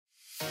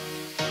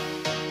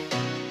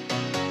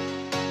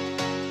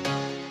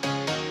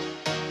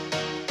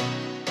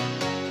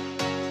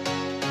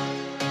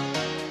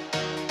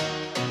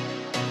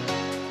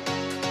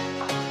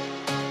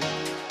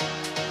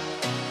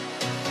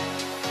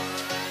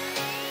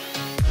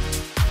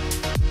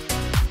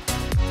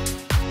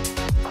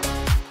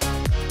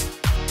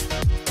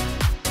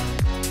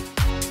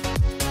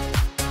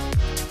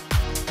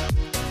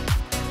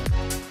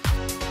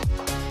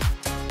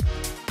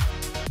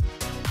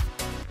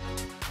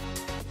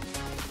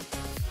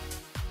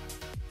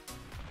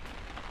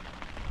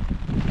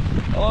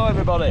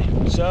everybody.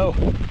 So,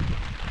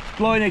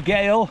 blowing a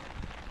gale,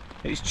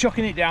 it's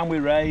chucking it down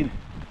with rain,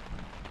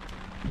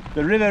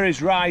 the river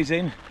is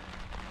rising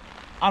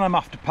and I'm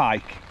after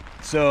pike,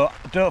 so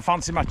I don't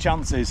fancy my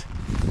chances,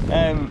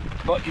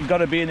 but you've got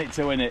to be in it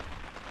to win it.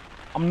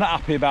 I'm not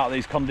happy about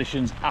these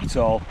conditions at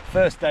all.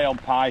 First day on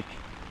pike,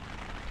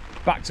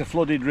 back to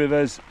flooded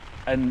rivers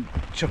and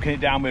chucking it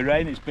down with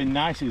rain. It's been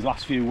nice these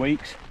last few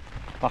weeks,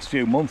 last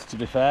few months to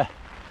be fair.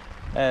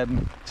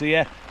 So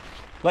yeah,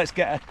 let's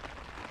get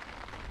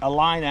a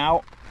line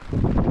out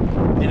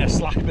in a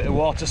slack bit of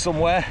water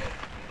somewhere.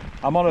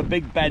 I'm on a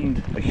big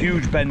bend, a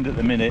huge bend at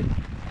the minute.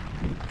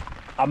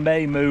 I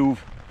may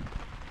move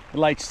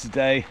later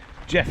today.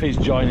 Jeff is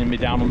joining me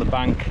down on the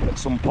bank at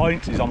some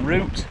point, he's en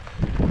route,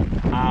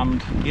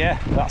 and yeah,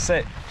 that's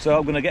it. So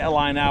I'm going to get a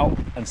line out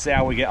and see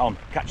how we get on.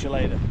 Catch you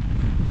later.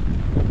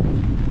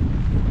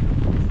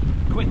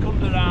 Quick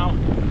underround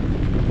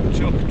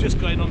chuck, just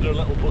going under a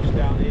little bush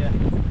down here.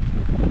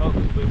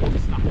 Hopefully we won't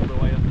snap all the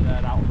way under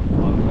there out of the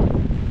flow.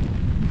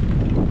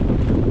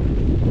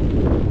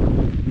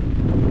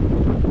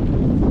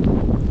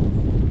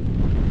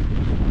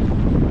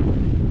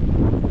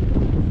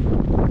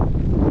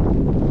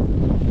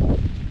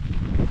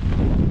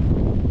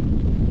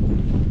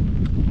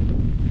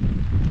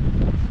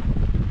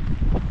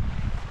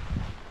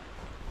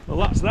 Well,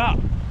 that's that.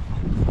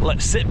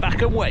 Let's sit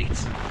back and wait.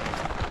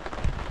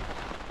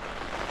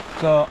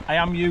 So I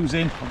am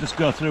using, I'll just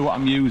go through what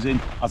I'm using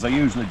as I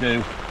usually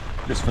do,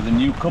 just for the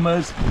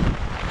newcomers.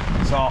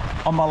 So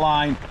on my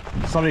line,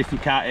 sorry if you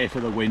can't hear for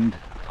the wind,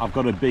 I've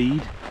got a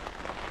bead,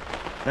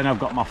 then I've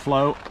got my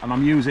float, and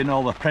I'm using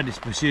all the Predator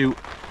Pursuit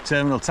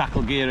terminal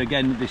tackle gear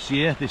again this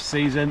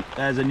season.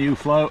 There's a new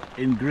float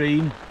in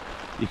green.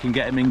 You can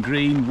get them in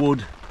green,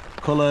 wood,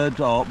 coloured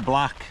or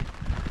black,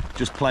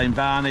 just plain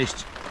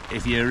varnished.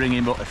 If you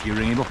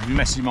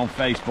message him on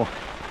Facebook,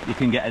 you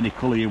can get any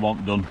colour you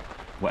want done,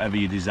 whatever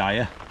you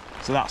desire.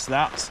 So that's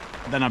that.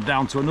 Then I'm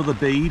down to another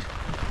bead.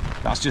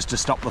 That's just to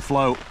stop the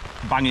float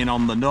banging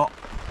on the nut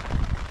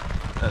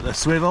at the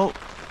swivel.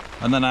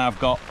 And then I've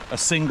got a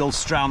single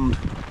strand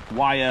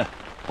wire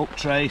up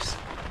trace.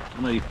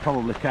 I know you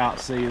probably can't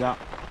see that.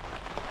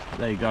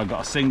 There you go, I've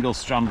got a single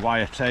strand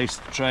wire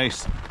trace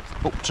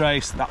up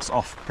trace. That's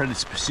off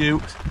Predator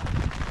Pursuit.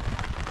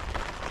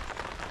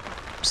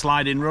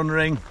 Sliding run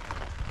ring,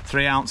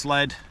 3-ounce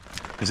lead,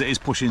 because it is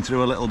pushing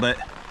through a little bit,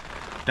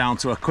 down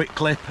to a quick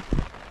clip,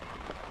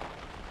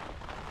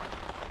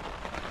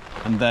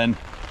 and then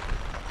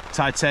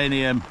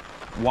titanium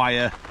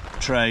wire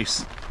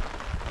trace,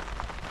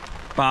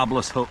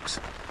 barbless hooks,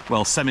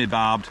 well,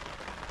 semi-barbed.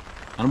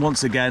 And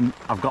once again,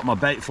 I've got my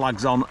bait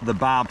flags on the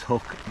barbed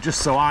hook, just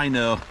so I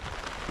know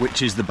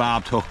which is the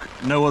barbed hook.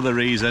 No other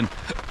reason,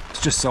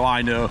 it's just so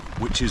I know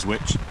which is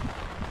which.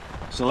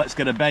 So let's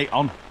get a bait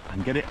on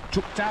and get it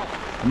chucked out.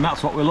 And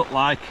that's what we look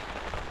like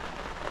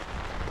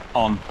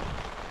on.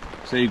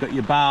 So you've got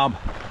your barb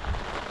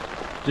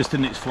just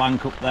in its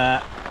flank up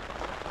there.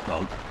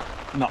 Well,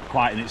 not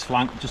quite in its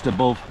flank, just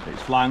above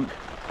its flank.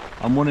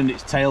 And one in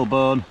its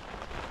tailbone.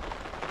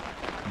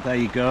 There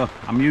you go.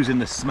 I'm using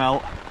the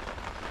smelt,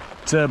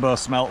 turbo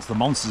smelts, the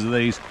monsters of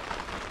these.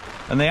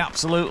 And they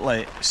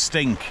absolutely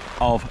stink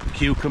of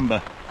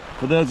cucumber.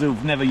 For those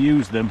who've never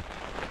used them,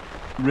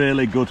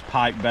 really good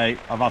pike bait.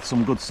 I've had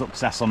some good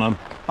success on them.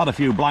 Had a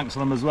few blanks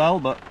on them as well,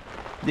 but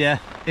yeah,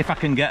 if I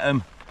can get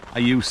them, I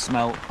use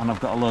smelt, and I've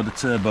got a load of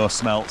turbo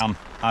smelt, and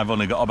I've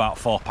only got about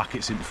 4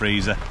 packets in the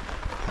freezer.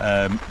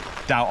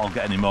 Doubt I'll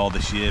get any more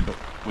this year, but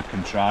we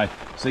can try.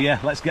 So yeah,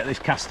 let's get this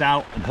cast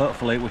out and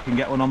hopefully we can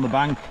get one on the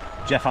bank.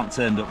 Jeff hasn't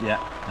turned up yet,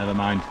 never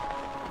mind.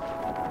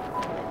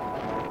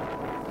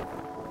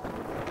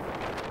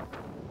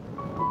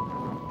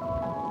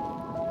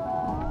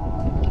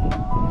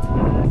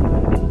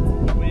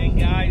 We're in,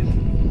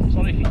 guys.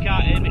 Sorry if you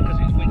can't hear me because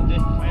it's windy.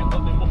 I haven't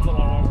got my muffler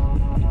on.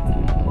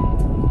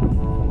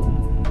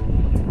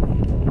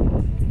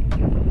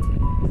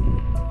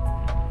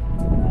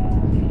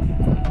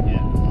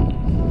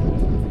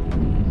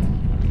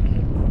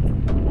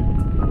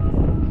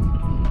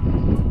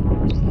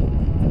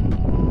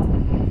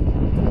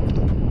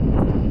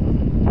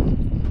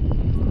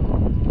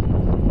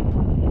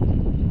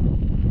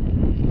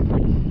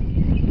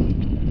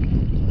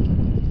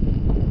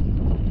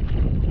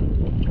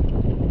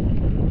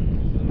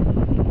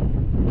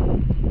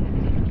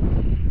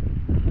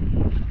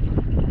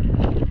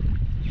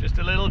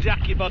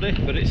 Jacky body,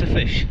 but it's a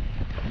fish.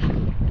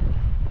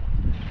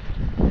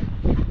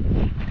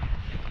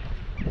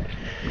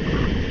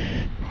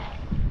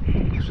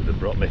 Should have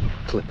brought me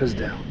clippers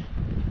down.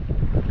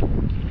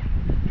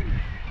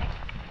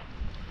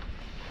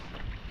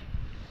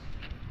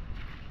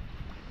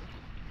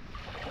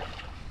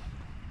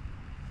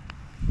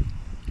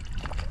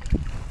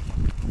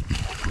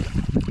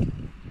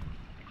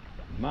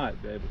 Might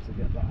be able to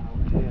get that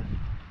out here.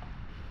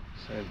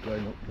 Save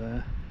going up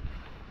there.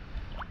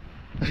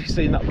 Have you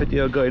seen that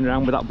video going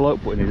around with that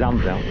bloke putting his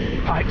hand down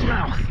pike's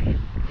mouth? I think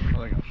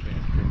I've seen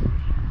it.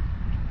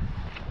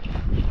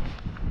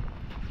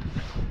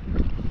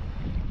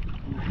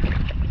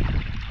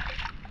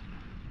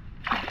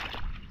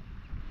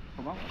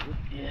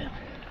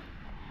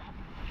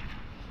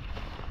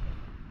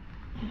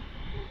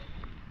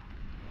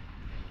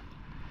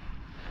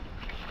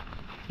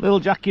 Little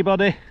Jackie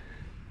body.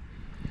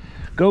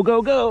 Go,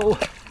 go, go.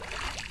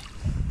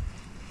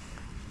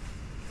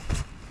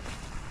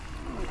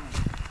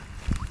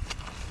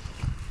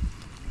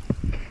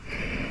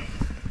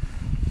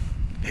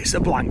 It's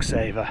a blank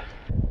saver.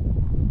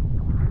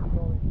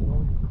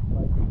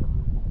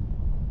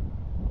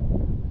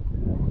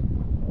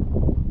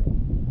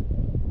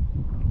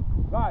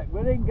 Right,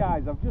 we're in,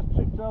 guys. I've just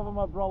tripped over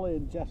my brolly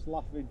and Jeff's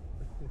laughing.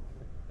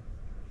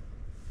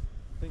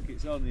 I think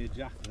it's only a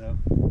jack though.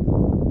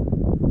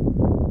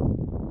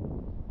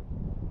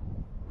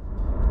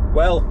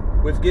 Well,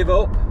 we've give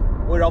up.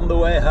 We're on the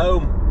way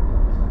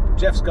home.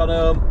 Jeff's gone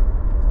home.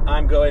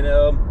 I'm going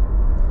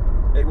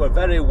home. It was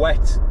very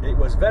wet. It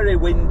was very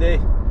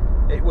windy.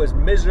 It was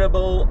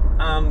miserable,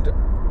 and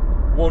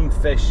one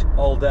fish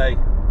all day,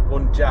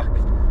 one jack.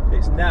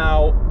 It's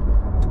now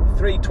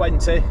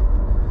 3:20.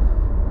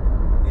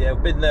 Yeah,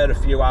 we've been there a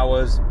few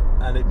hours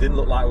and it didn't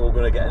look like we were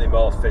going to get any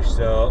more fish,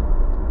 so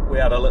we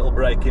had a little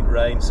break in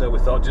rain, so we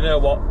thought, you know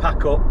what,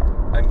 pack up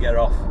and get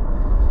off.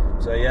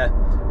 So yeah,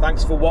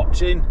 thanks for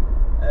watching.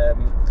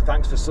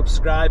 Thanks for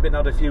subscribing. I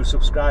had a few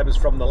subscribers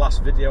from the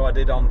last video I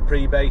did on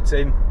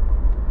pre-baiting.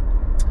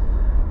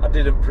 I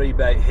didn't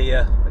pre-bait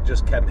here, I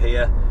just came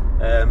here.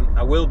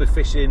 I will be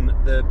fishing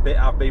the bit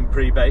I've been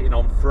pre-baiting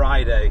on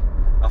Friday.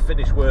 I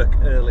finished work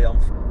early on.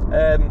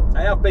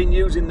 I have been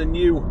using the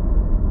new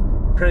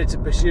Predator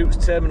Pursuits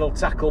terminal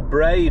tackle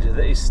braid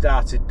that he's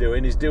started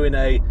doing. He's doing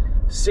a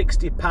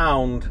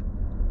 60-pound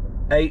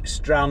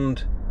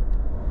 8-strand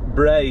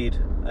braid.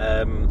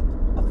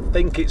 I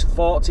think it's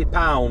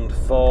 £40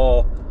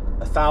 for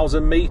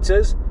 1,000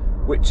 meters,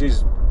 which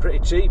is pretty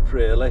cheap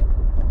really.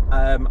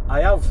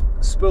 I have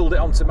spooled it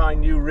onto my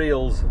new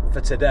reels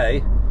for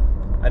today,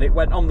 and it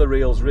went on the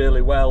reels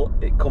really well.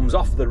 It comes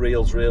off the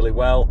reels really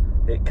well.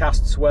 It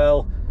casts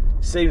well.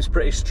 Seems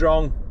pretty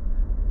strong.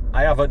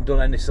 I haven't done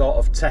any sort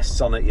of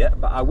tests on it yet,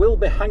 but I will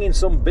be hanging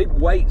some big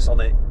weights on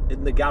it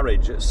in the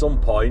garage at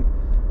some point,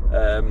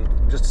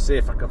 just to see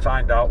if I can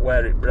find out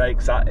where it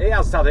breaks at. He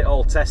has had it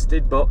all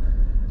tested, but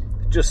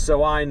just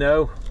so I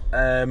know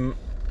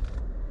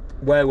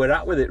where we're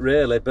at with it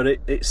really. But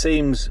it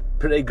seems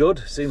pretty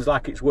good. Seems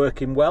like it's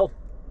working well.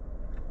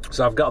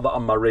 So I've got that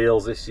on my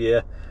reels this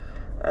year.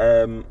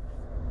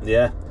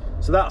 Yeah,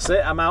 so that's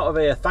it. I'm out of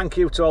here. Thank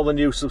you to all the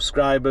new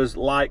subscribers,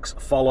 likes,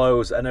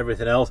 follows and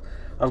everything else.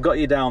 I've got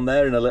you down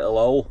there in a little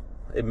hole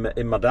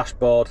in my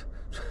dashboard.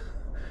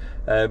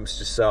 It's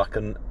just so I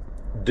can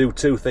do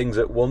two things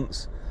at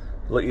once.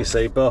 Look, you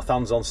see, both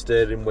hands on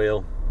steering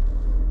wheel.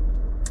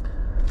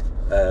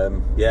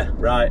 Yeah,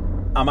 right,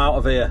 I'm out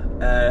of here.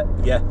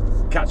 Yeah,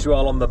 catch you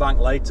all on the bank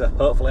later,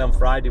 hopefully on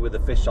Friday with the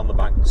fish on the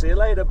bank. See you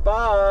later,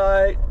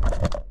 bye.